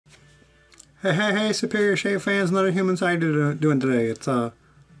Hey, Superior Shave fans and other humans, how are you doing today? It's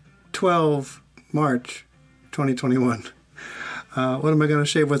 12 March 2021. What am I going to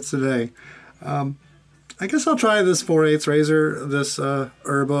shave with today? I guess I'll try this 4/8 razor, this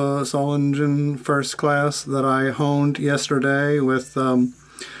Erbe-Solingen first class that I honed yesterday with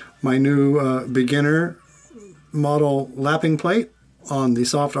my new beginner model lapping plate on the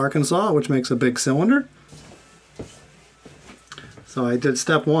soft Arkansas, which makes a big cylinder. So I did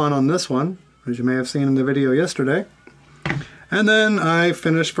step 1 on this one, as you may have seen in the video yesterday. And then I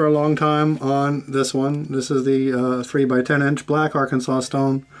finished for a long time on this one. This is the 3 by 10 inch black Arkansas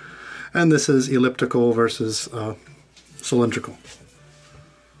stone. And this is elliptical versus cylindrical.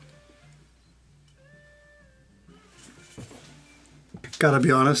 Gotta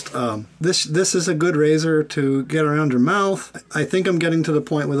be honest, this is a good razor to get around your mouth. I think I'm getting to the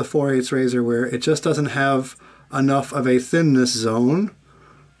point with a 4/8 razor where it just doesn't have enough of a thinness zone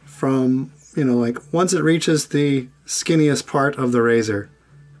from, you know, like once it reaches the skinniest part of the razor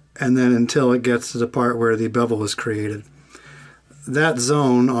and then until it gets to the part where the bevel is created. That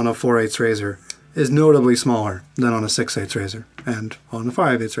zone on a 4/8 razor is notably smaller than on a 6/8 razor and on a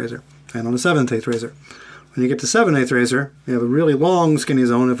 5/8 razor and on a 7/8 razor. When you get to 7/8 razor, you have a really long skinny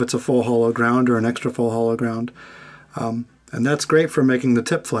zone if it's a full hollow ground or an extra full hollow ground. And that's great for making the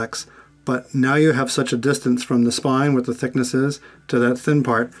tip flex. But now you have such a distance from the spine, what the thickness is, to that thin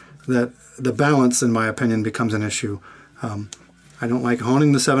part, that the balance, in my opinion, becomes an issue. I don't like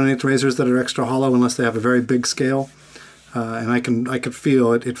honing the 7/8 razors that are extra hollow unless they have a very big scale. And I could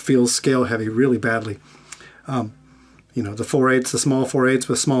feel it. It feels scale heavy really badly. You know, the 4/8s, the small 4/8s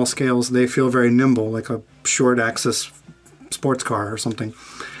with small scales, they feel very nimble, like a short axis sports car or something.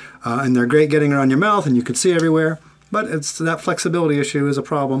 And they're great getting around your mouth and you can see everywhere, but it's that flexibility issue is a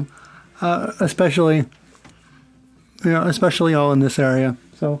problem. Especially all in this area.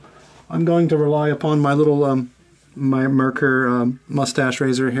 So I'm going to rely upon my little my Merkur mustache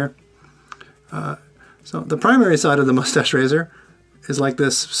razor here. So the primary side of the mustache razor is like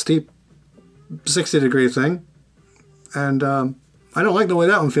this steep 60-degree thing, and I don't like the way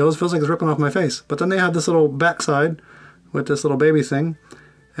that one feels. It feels like it's ripping off my face. But then they have this little backside with this little baby thing,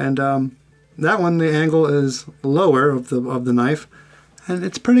 and that one, the angle is lower of the knife, and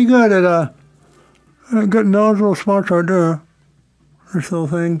it's pretty good at getting those little spots right there. This little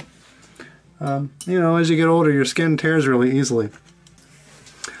thing. You know, as you get older, your skin tears really easily.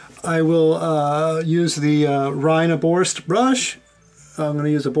 I will use the Rhine-Borst brush. I'm going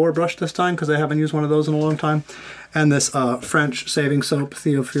to use a boar brush this time because I haven't used one of those in a long time. And this French shaving soap,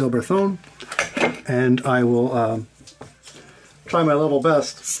 Théophile Berthon. And I will try my level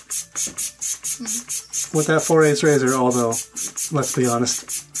best with that 4/8 razor, although, let's be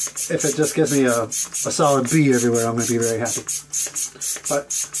honest, if it just gives me a solid B everywhere, I'm going to be very happy.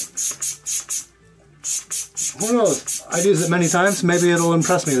 But who knows? I've used it many times. Maybe it'll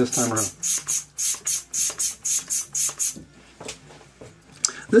impress me this time around.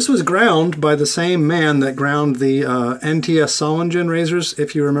 This was ground by the same man that ground the NTS Solingen razors.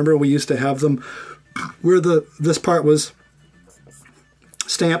 If you remember, we used to have them where this part was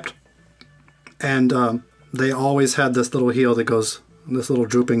stamped, and they always had this little heel that goes, this little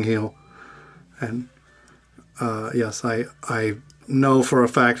drooping heel. And yes, I know for a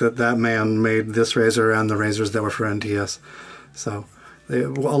fact that that man made this razor and the razors that were for NTS. So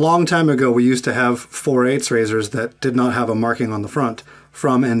a long time ago we used to have 4/8 razors that did not have a marking on the front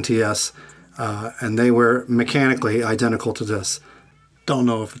from NTS, and they were mechanically identical to this. Don't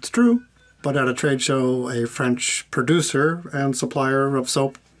know if it's true, but at a trade show a French producer and supplier of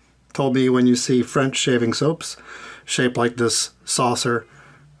soap told me when you see French shaving soaps shaped like this saucer,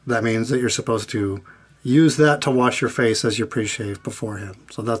 that means that you're supposed to use that to wash your face as you pre-shave beforehand.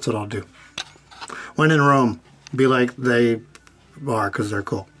 So that's what I'll do. When in Rome, be like they are, because they're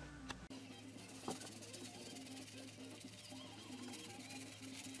cool.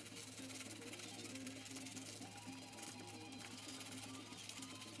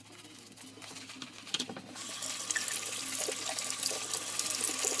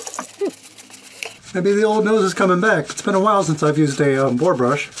 Maybe the old nose is coming back. It's been a while since I've used a boar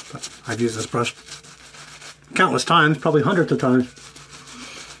brush. But I've used this brush countless times, probably hundreds of times.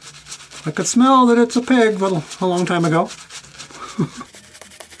 I could smell that it's a pig, but a long time ago.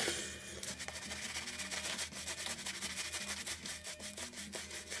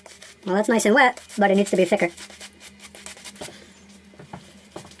 Well, that's nice and wet, but it needs to be thicker.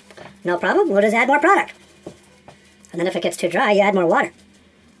 No problem, we'll just add more product. And then if it gets too dry, you add more water.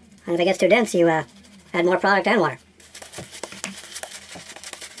 And if it gets too dense, you add more product and water.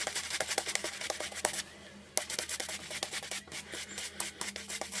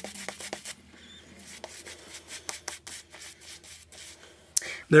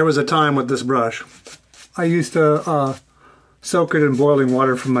 There was a time with this brush, I used to soak it in boiling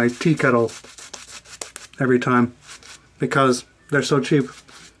water from my tea kettle every time because they're so cheap.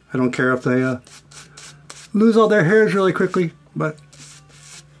 I don't care if they lose all their hairs really quickly, but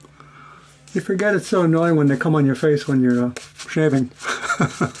you forget it's so annoying when they come on your face when you're shaving.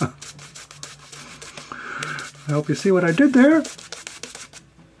 I hope you see what I did there.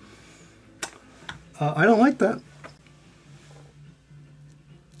 I don't like that.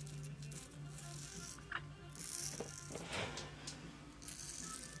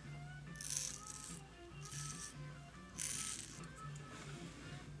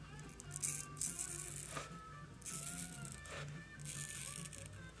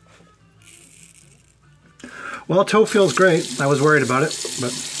 Well, toe feels great. I was worried about it,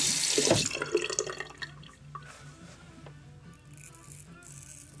 but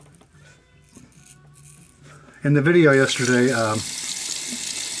in the video yesterday,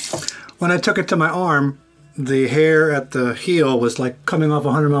 when I took it to my arm, the hair at the heel was like coming off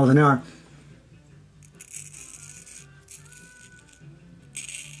 100 miles an hour.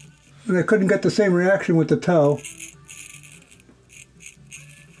 And I couldn't get the same reaction with the toe.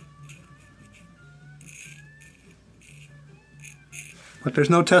 But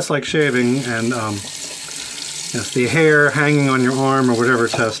there's no test like shaving, and yes, the hair hanging on your arm or whatever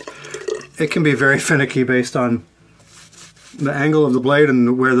test, it can be very finicky based on the angle of the blade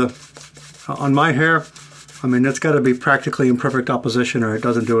and where the, on my hair, I mean, it's got to be practically in perfect opposition or it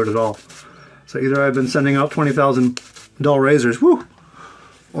doesn't do it at all. So either I've been sending out 20,000 dull razors, woo,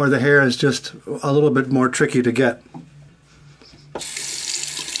 or the hair is just a little bit more tricky to get.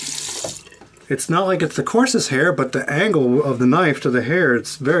 It's not like it's the coarsest hair, but the angle of the knife to the hair,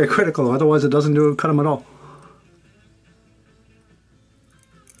 it's very critical, otherwise it doesn't cut them at all.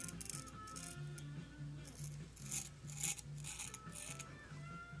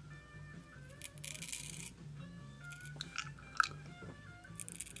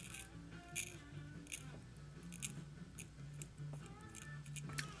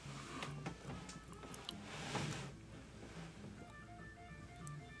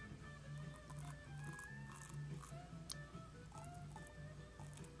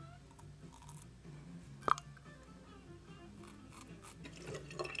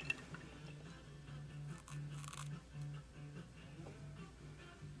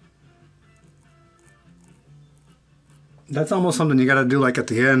 That's almost something you gotta do like at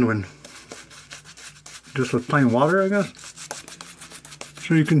the end when, just with plain water, I guess.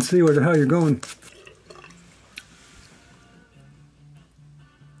 So you can see where the hell you're going.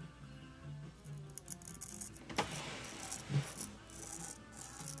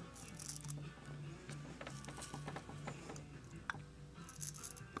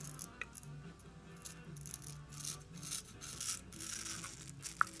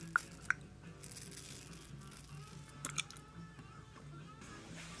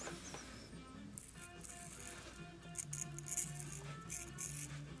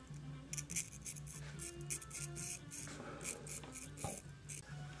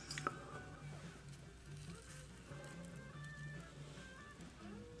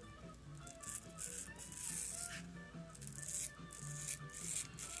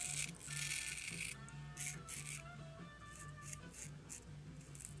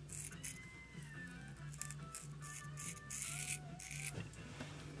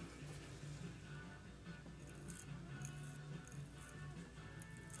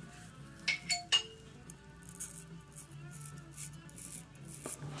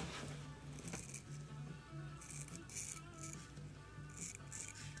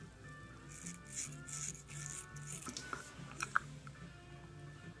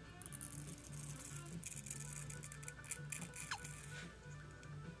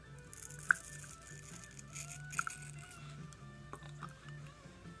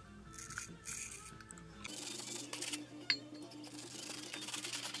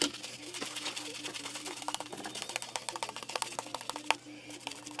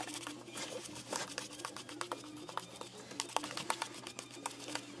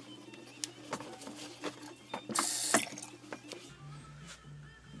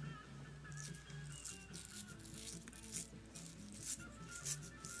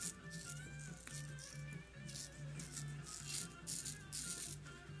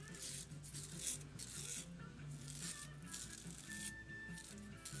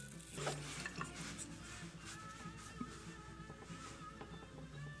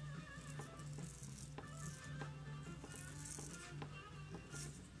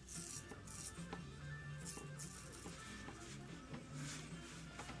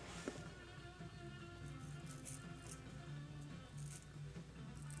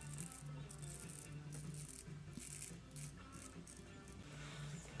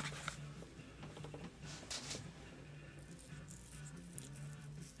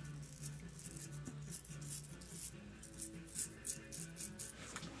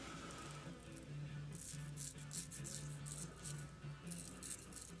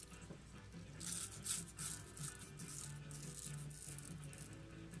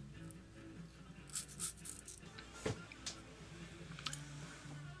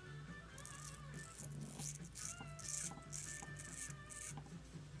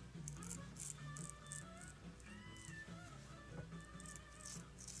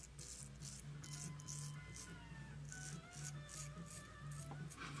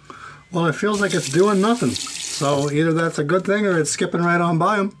 Well, it feels like it's doing nothing. So either that's a good thing or it's skipping right on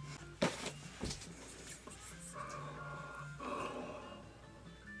by them.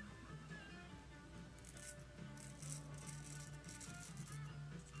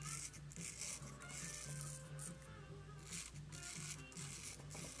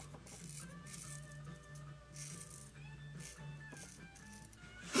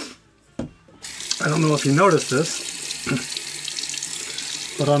 I don't know if you noticed this,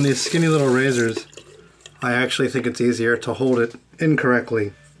 but on these skinny little razors, I actually think it's easier to hold it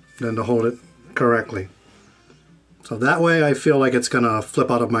incorrectly than to hold it correctly. So that way I feel like it's going to flip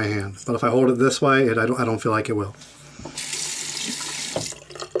out of my hand. But if I hold it this way, I don't feel like it will.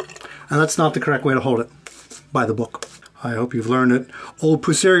 And that's not the correct way to hold it by the book. I hope you've learned it. Old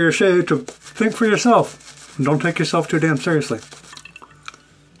posterior shade to think for yourself. And don't take yourself too damn seriously.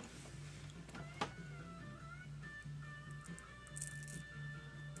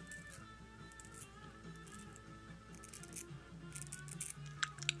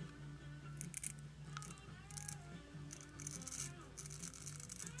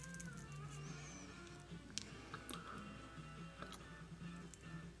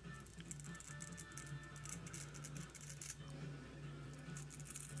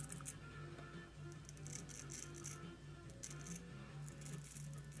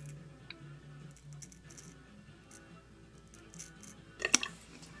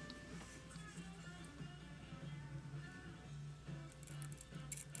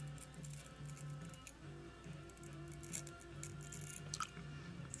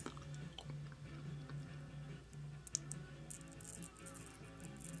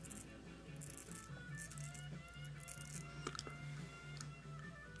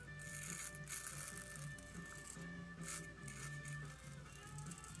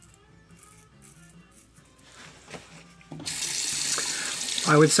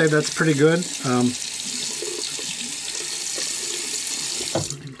 I would say that's pretty good. It's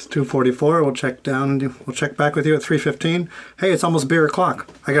 2:44. We'll check down. We'll check back with you at 3:15. Hey, it's almost beer o'clock.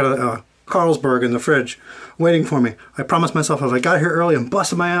 I got a Carlsberg in the fridge waiting for me. I promised myself if I got here early and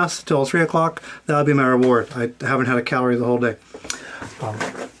busted my ass till 3 o'clock, that would be my reward. I haven't had a calorie the whole day.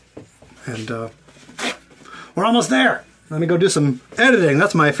 We're almost there. Let me go do some editing.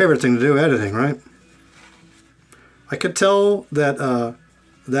 That's my favorite thing to do, editing, right? I could tell that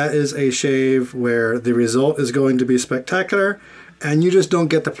that is a shave where the result is going to be spectacular, and you just don't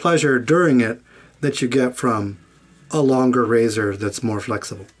get the pleasure during it that you get from a longer razor that's more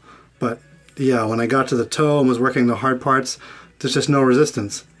flexible. But yeah, when I got to the toe and was working the hard parts, there's just no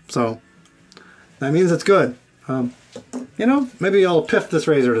resistance. So that means it's good. You know, maybe I'll piff this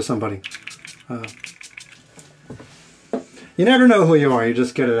razor to somebody. You never know who you are, you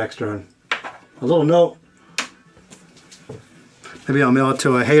just get it extra. A little note. Maybe I'll mail it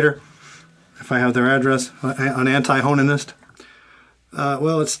to a hater if I have their address, an anti-honinist.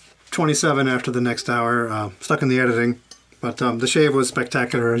 Well, it's 27 after the next hour, stuck in the editing, but the shave was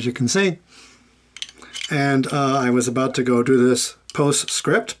spectacular, as you can see. And I was about to go do this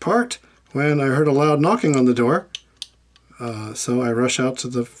postscript part when I heard a loud knocking on the door. So I rush out to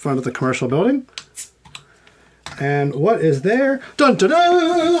the front of the commercial building. And what is there? Dun dun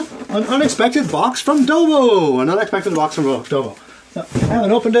dun! An unexpected box from Dovo! An unexpected box from Dovo. I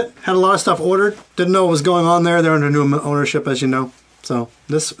haven't opened it. Had a lot of stuff ordered. Didn't know what was going on there. They're under new ownership, as you know. So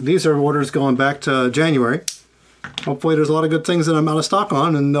these are orders going back to January. Hopefully there's a lot of good things that I'm out of stock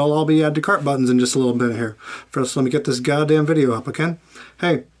on, and they'll all be add to cart buttons in just a little bit here. First, let me get this goddamn video up, okay?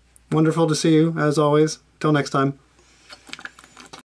 Hey, wonderful to see you, as always. Till next time.